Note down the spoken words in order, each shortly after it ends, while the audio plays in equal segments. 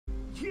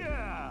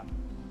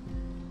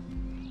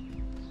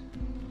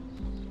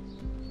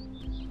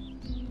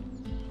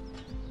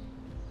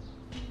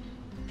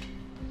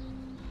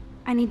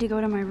I need to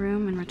go to my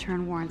room and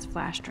return Warren's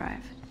flash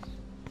drive.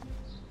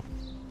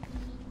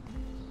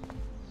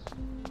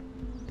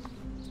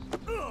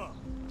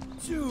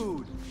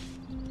 Dude!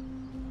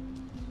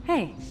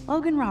 Hey,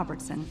 Logan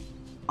Robertson.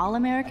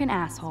 All-American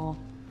asshole.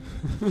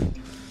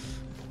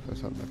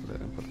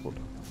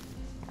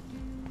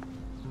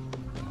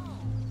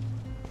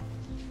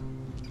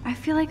 I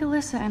feel like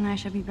Alyssa and I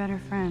should be better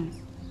friends.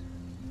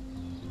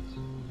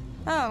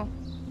 Oh.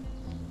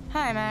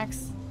 Hi,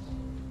 Max.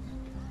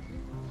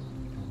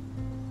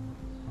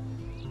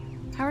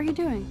 How are you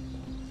doing?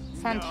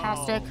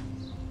 Fantastic.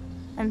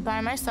 I'm by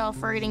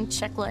myself reading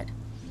Chicklet.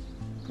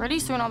 Pretty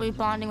soon I'll be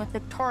bonding with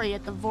Victoria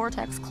at the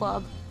Vortex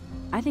Club.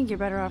 I think you're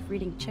better off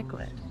reading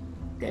Chicklet.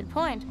 Good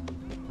point.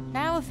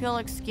 Now if you'll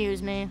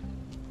excuse me.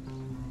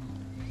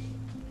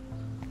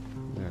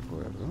 De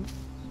acuerdo.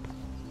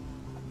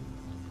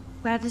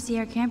 Glad to see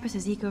our campus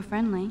is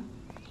eco-friendly.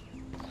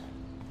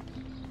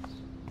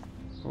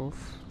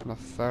 Uf, la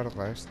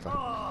cerda esta.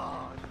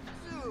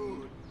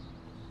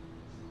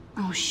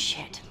 Oh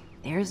shit.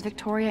 There's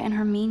Victoria and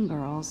her mean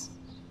girls.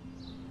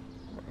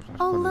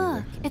 Oh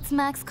look, it's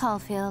Max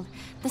Caulfield,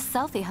 the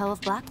selfie hoe of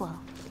Blackwell.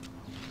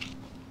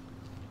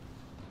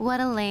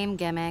 What a lame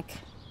gimmick.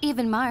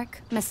 Even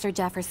Mark, Mr.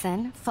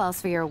 Jefferson, falls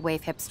for your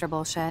waif hipster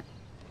bullshit.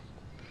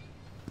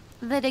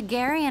 The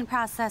Daguerrean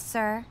process,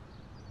 sir.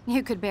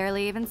 You could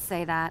barely even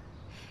say that.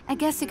 I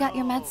guess you got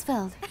your meds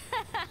filled.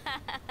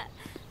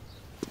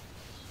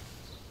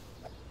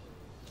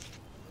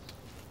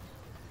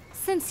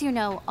 Since you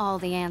know all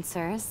the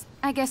answers,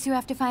 I guess you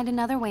have to find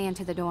another way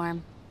into the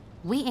dorm.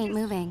 We ain't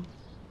moving.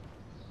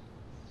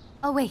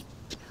 Oh wait,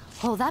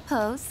 hold that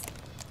pose.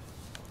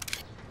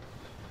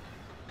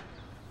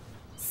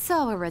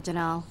 So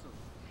original.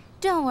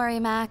 Don't worry,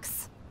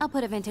 Max. I'll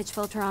put a vintage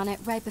filter on it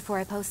right before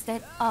I post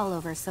it all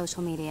over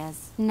social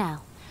medias.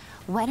 Now,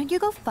 why don't you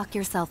go fuck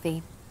your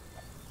selfie?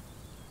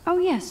 Oh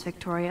yes,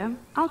 Victoria.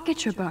 I'll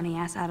get your bony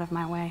ass out of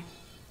my way.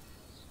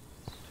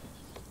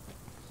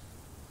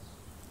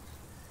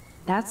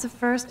 That's the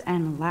first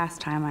and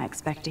last time I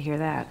expect to hear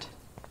that.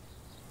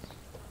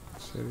 En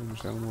serio, no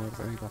se ha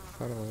muerto ni la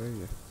cerda de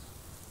ella.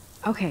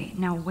 Okay,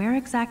 now where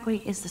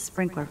exactly is the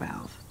sprinkler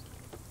valve?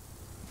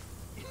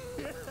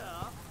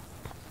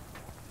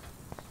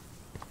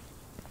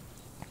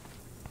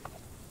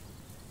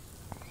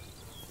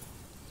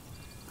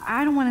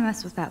 I don't want to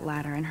mess with that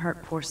ladder and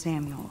hurt poor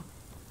Samuel.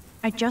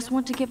 I just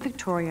want to get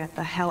Victoria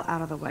the hell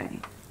out of the way.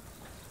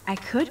 I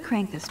could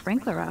crank the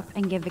sprinkler up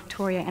and give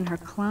Victoria and her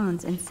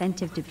clones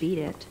incentive to beat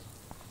it.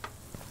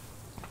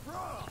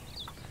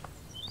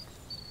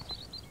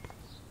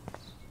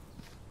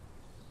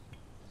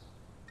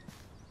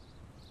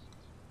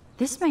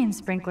 This main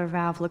sprinkler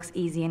valve looks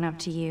easy enough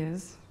to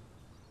use.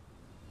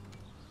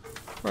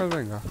 Pues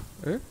venga,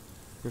 ¿eh?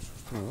 Qué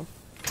susto me da.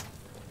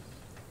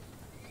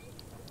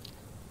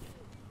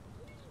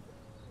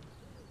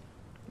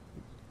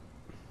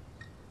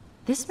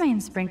 This main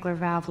sprinkler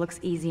valve looks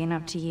easy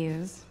enough to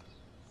use.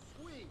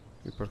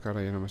 ¿Y por qué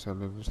ahora ya no me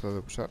sale esto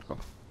de usarlo?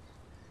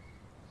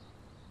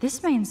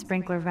 This main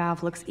sprinkler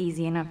valve looks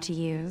easy enough to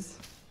use.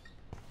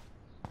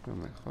 No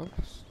me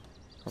jodas.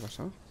 ¿Qué ha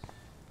pasado?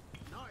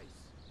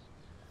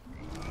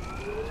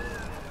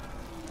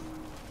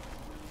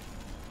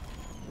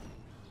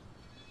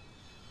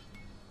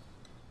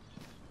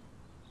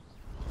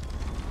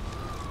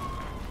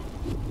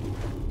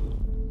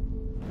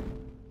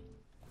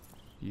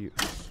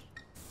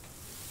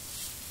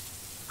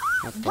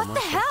 What the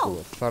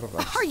hell?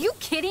 Are you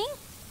kidding?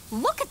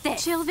 Look at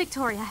this! Chill,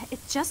 Victoria.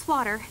 It's just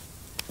water.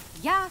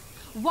 Yeah,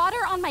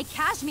 water on my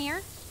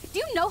cashmere. Do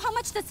you know how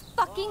much this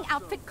fucking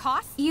outfit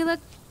costs? You look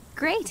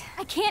great.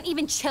 I can't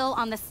even chill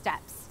on the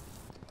steps.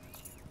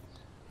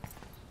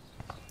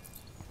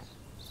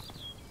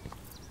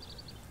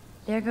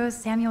 There goes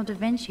Samuel da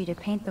Vinci to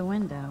paint the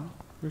window.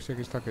 Uy, sí,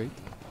 aquí está Kate.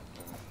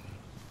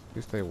 Aquí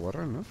está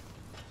Warren, ¿no?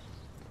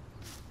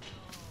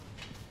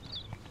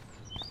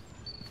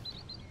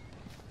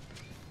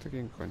 ¿Este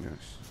quién coño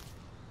es?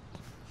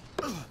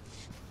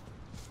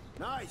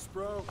 Nice,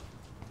 bro.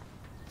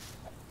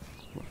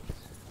 Bueno,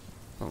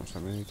 vamos a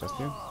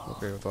meditación.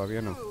 Ok,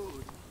 todavía no.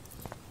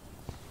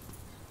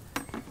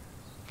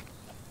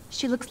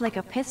 She looks like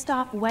a pissed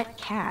off wet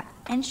cat,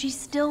 and she's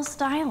still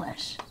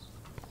stylish.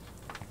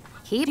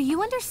 Do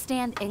you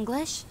understand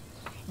English?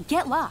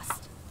 Get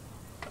lost.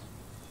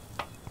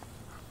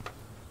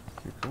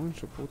 Me cago en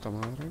su puta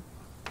madre.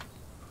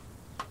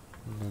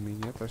 La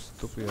niñata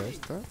estúpida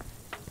esta.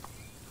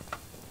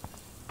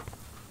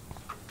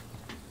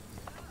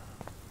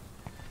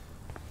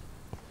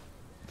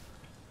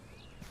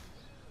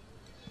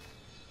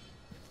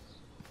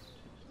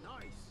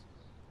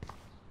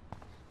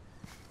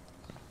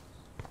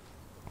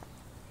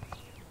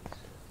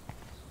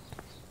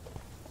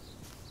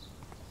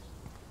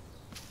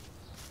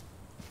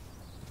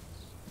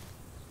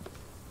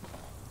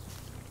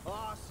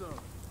 Awesome.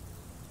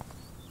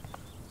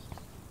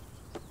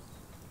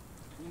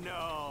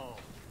 No.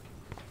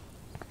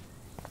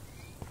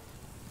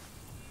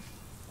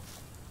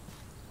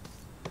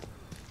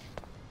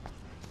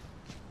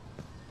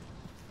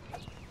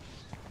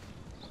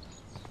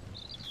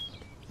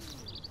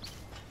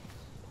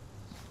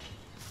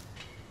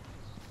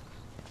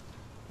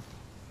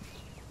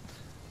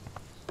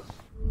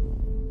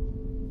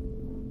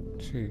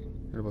 Sí,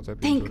 el bote de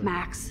Think, pintura.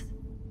 Max.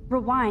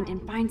 Rewind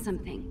and find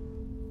something.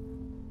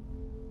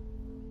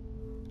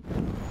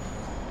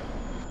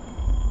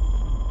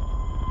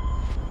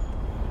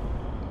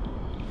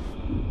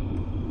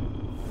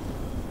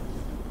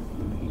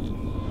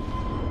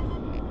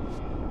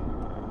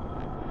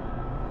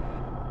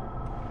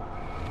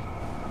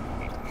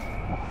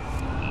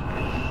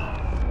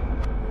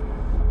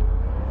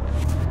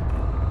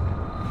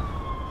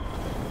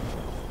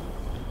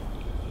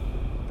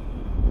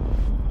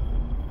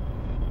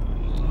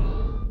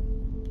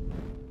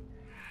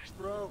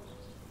 Bro.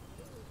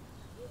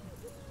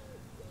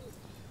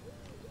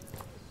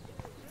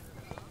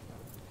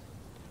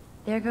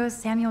 There goes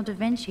Samuel da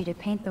Vinci to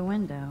paint the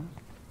window.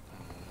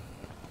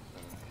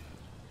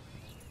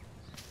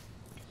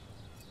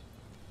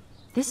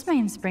 This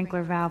main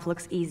sprinkler valve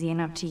looks easy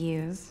enough to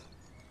use.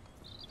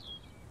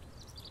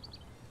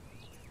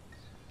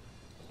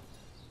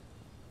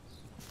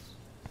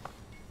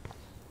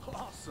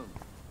 Awesome.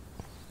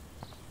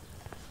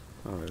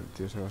 A ver, el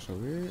tío se va a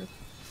subir.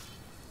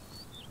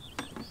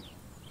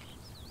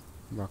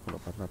 Va a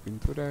colocar la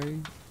pintura ahí.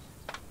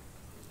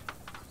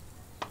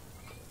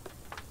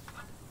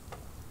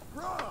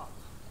 Bro.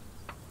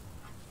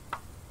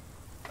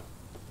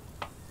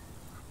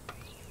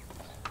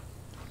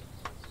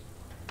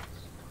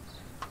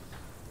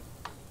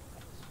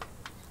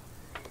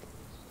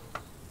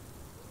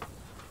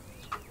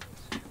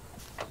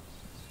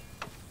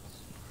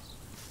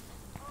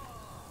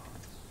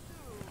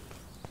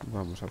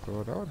 Vamos a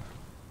probar ahora.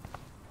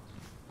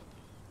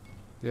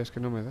 Ya es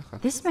que no me deja.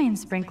 This main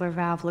sprinkler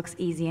valve looks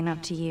easy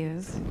enough to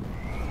use.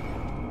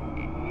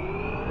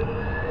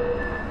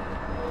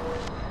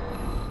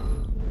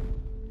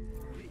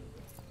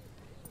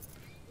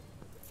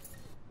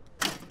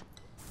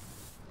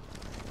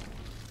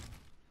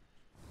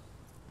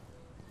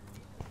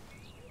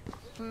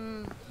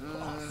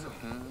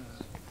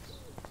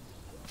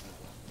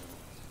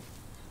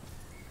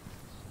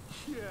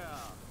 Yeah.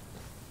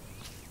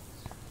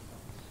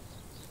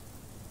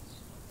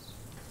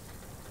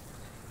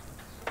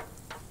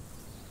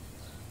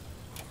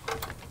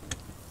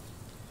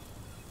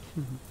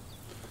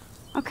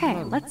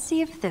 Okay, let's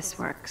see if this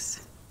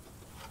works.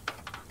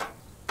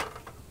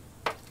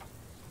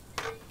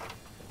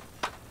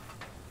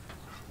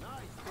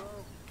 Nice, bro.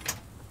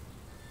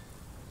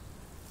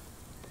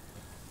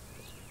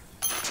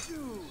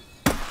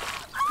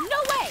 No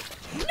way!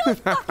 No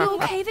fucking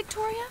way! Okay,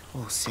 Victoria?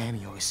 Oh,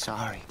 Samuel is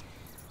sorry.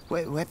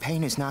 Wet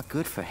paint is not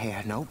good for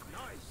hair, nope.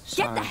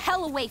 Get the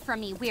hell away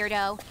from me,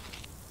 weirdo!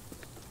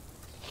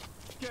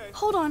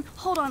 Hold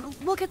on.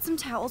 We'll get some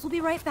towels. We'll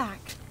be right back.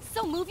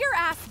 So move your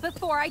ass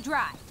before I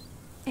dry.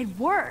 It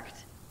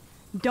worked.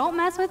 Don't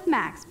mess with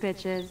Max,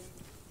 bitches.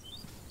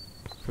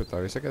 Pero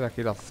todavía se queda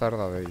aquí la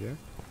cerda de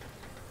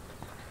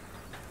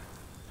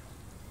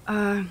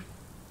ella.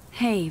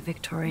 Hey,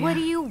 Victoria. What do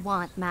you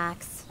want,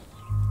 Max?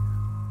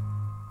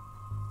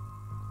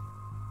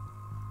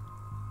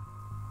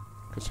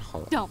 Que se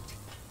joda.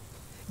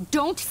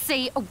 Don't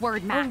say a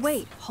word, Max. Oh,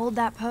 wait. Hold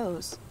that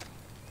pose.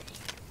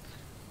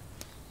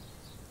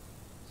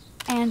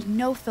 And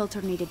no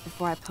filter needed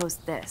before I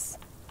post this.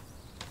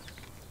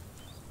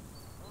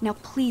 Now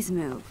please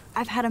move.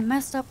 I've had a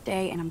messed up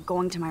day and I'm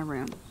going to my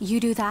room. You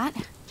do that?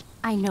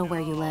 I know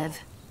where you live.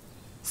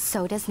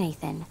 So does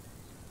Nathan.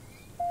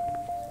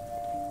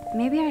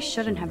 Maybe I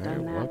shouldn't have Da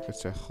done igual, that. que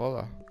se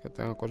joda, que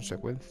tenga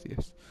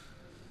consecuencias.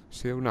 He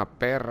sido una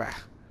perra.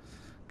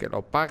 Que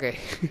lo pague.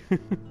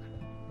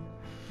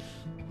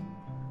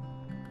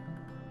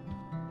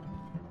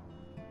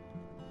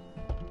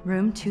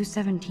 Room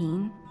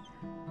 217?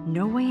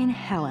 No way in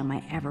hell am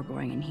I ever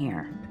going in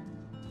here.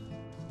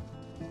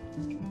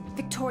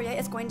 Victoria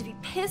is going to be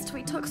pissed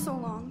we took so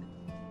long.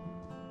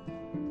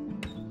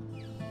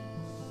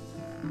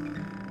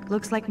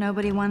 Looks like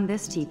nobody won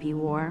this TP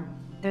war.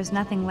 There's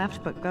nothing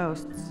left but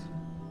ghosts.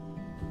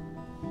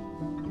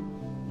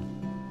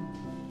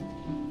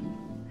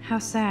 How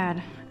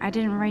sad. I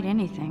didn't write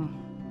anything.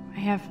 I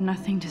have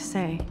nothing to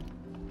say.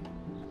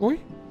 Uy.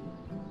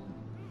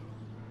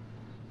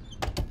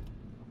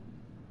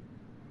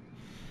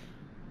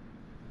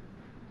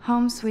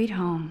 Home sweet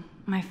home.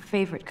 My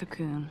favorite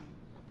cocoon.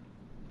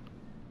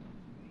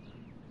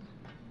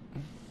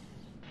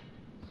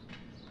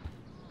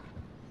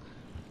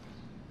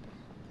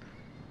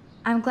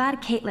 I'm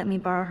glad Kate let me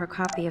borrow her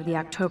copy of the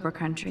October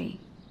Country.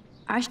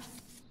 I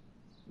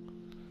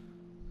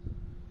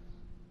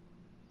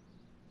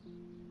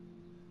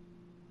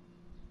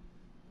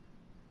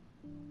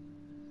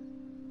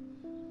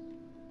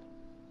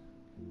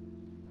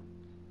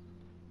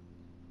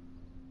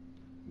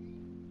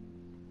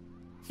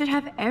should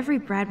have every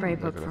Bradbury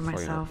book Creo que for le fue la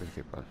myself.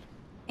 principal.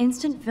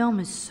 Instant film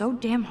is so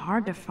damn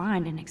hard to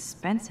find and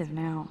expensive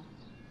now.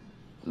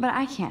 But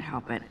I can't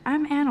help it.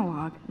 I'm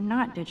analog,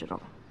 not digital.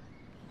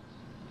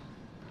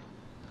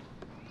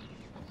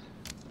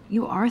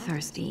 You are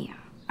thirsty.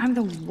 I'm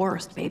the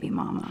worst baby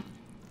mama.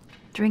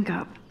 Drink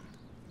up.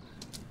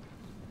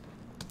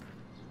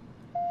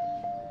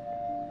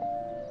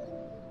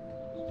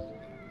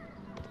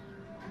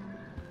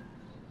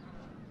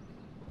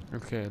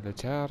 que el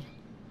echar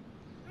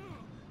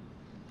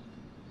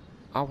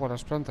agua a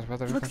las plantas va a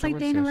tener Looks like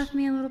Dana consecuencias. left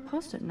me a little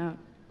post-it note.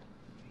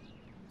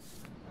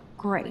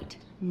 Great.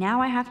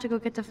 Now I have to go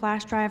get the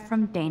flash drive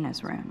from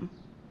Dana's room.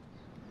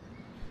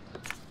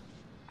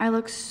 I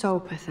look so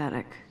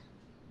pathetic.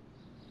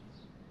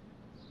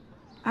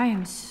 I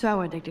am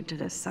so addicted to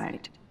this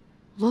site.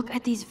 Look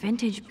at these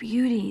vintage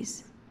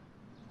beauties.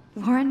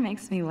 Warren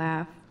makes me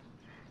laugh.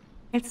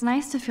 It's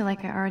nice to feel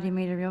like I already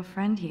made a real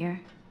friend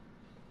here.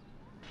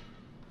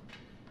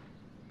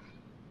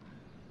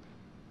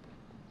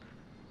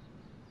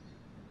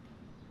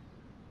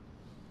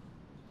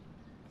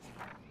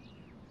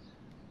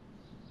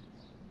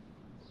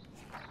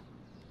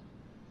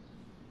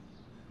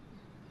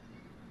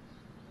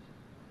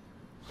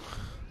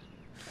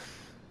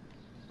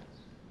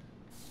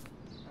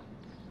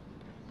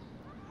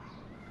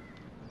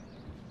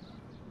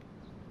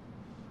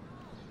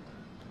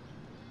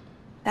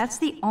 That's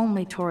the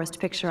only tourist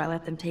picture I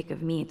let them take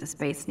of me at the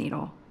Space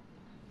Needle.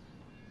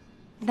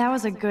 That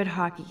was a good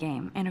hockey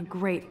game and a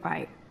great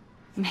fight.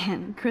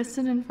 Man,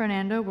 Kristen and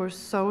Fernando were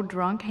so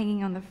drunk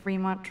hanging on the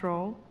Fremont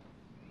Troll.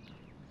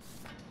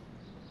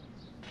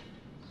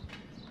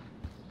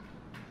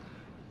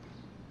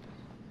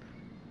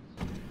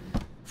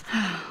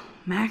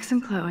 Max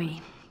and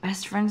Chloe,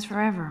 best friends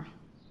forever.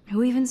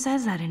 Who even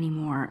says that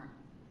anymore?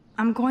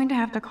 I'm going to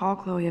have to call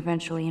Chloe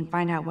eventually and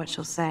find out what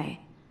she'll say.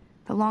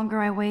 The longer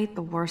I wait,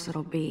 the worse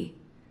it'll be.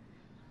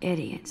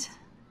 Idiot.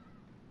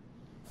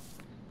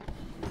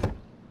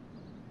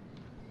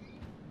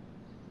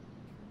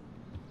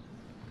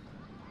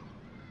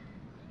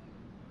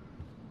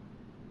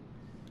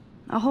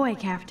 Ahoy,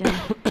 Captain.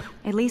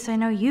 At least I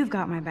know you've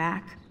got my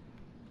back.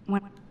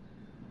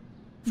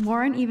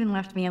 Warren even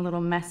left me a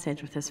little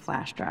message with his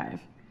flash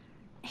drive.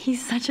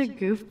 He's such a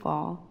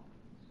goofball.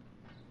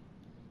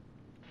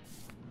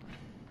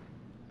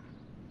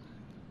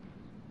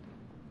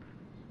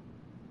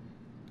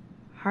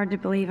 Hard to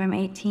believe I'm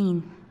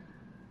 18.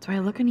 Do I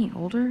look any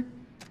older?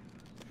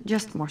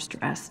 Just more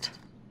stressed.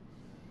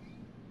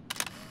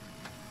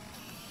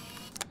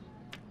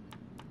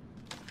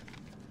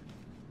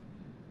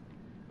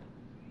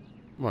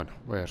 Bueno,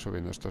 voy a ir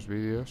subiendo estos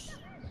vídeos.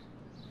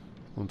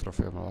 Un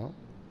trofeo me ha dado.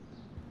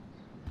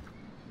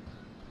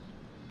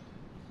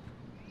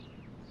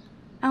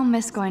 I'll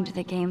miss going to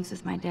the games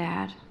with my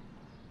dad.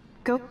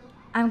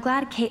 I'm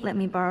glad Kate let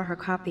me borrow her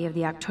copy of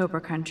the October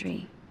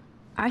Country.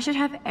 I should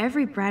have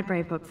every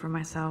Bradbury book for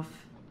myself.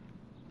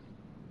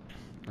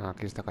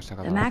 Aquí está casi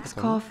The Max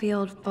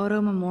Caulfield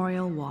Photo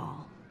Memorial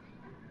Wall.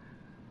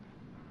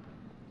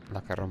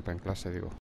 La que rompe en clase, digo.